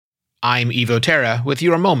I'm Evo Terra with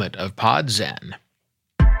your moment of Pod Zen.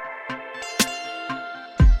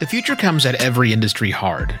 The future comes at every industry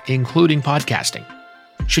hard, including podcasting.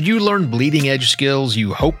 Should you learn bleeding-edge skills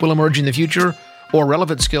you hope will emerge in the future, or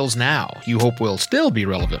relevant skills now you hope will still be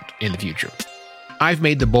relevant in the future? I've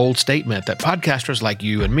made the bold statement that podcasters like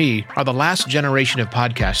you and me are the last generation of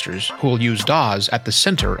podcasters who will use DAWs at the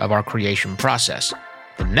center of our creation process.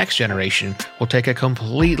 The next generation will take a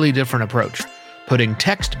completely different approach, putting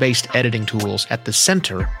text-based editing tools at the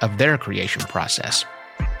center of their creation process.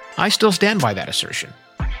 I still stand by that assertion.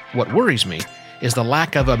 What worries me is the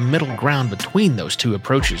lack of a middle ground between those two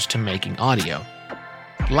approaches to making audio.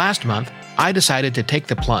 Last month, I decided to take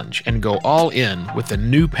the plunge and go all in with the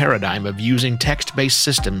new paradigm of using text-based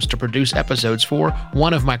systems to produce episodes for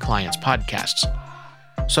one of my clients' podcasts.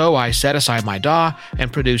 So I set aside my DAW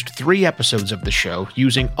and produced 3 episodes of the show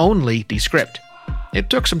using only Descript. It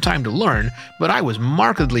took some time to learn, but I was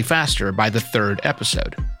markedly faster by the 3rd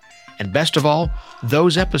episode. And best of all,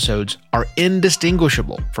 those episodes are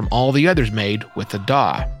indistinguishable from all the others made with the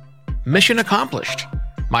DAW. Mission accomplished.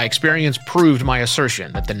 My experience proved my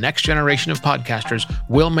assertion that the next generation of podcasters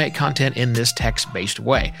will make content in this text-based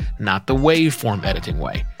way, not the waveform editing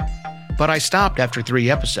way. But I stopped after 3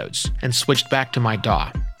 episodes and switched back to my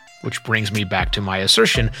DAW, which brings me back to my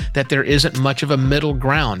assertion that there isn't much of a middle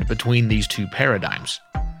ground between these two paradigms.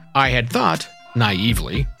 I had thought,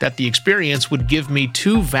 naively, that the experience would give me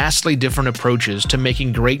 2 vastly different approaches to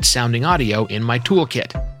making great-sounding audio in my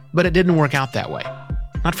toolkit, but it didn't work out that way.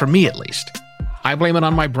 Not for me, at least. I blame it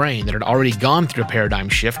on my brain that had already gone through a paradigm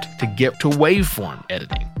shift to get to waveform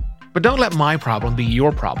editing. But don't let my problem be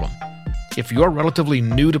your problem. If you're relatively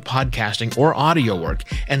new to podcasting or audio work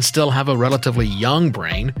and still have a relatively young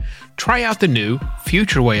brain, try out the new,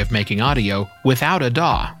 future way of making audio without a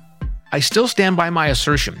DAW. I still stand by my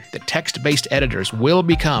assertion that text-based editors will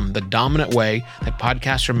become the dominant way that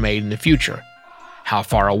podcasts are made in the future. How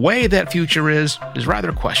far away that future is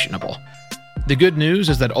rather questionable. The good news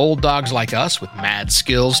is that old dogs like us with mad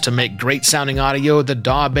skills to make great-sounding audio the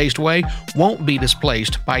DAW-based way won't be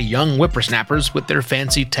displaced by young whippersnappers with their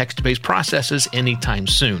fancy text-based processes anytime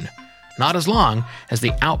soon. Not as long as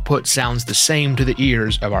the output sounds the same to the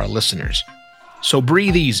ears of our listeners. So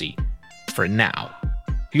breathe easy, for now.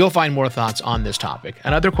 You'll find more thoughts on this topic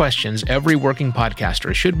and other questions every working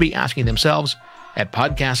podcaster should be asking themselves at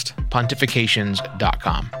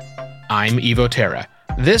podcastpontifications.com. I'm Evo Terra.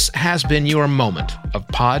 This has been your moment of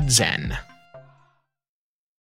Pod Zen.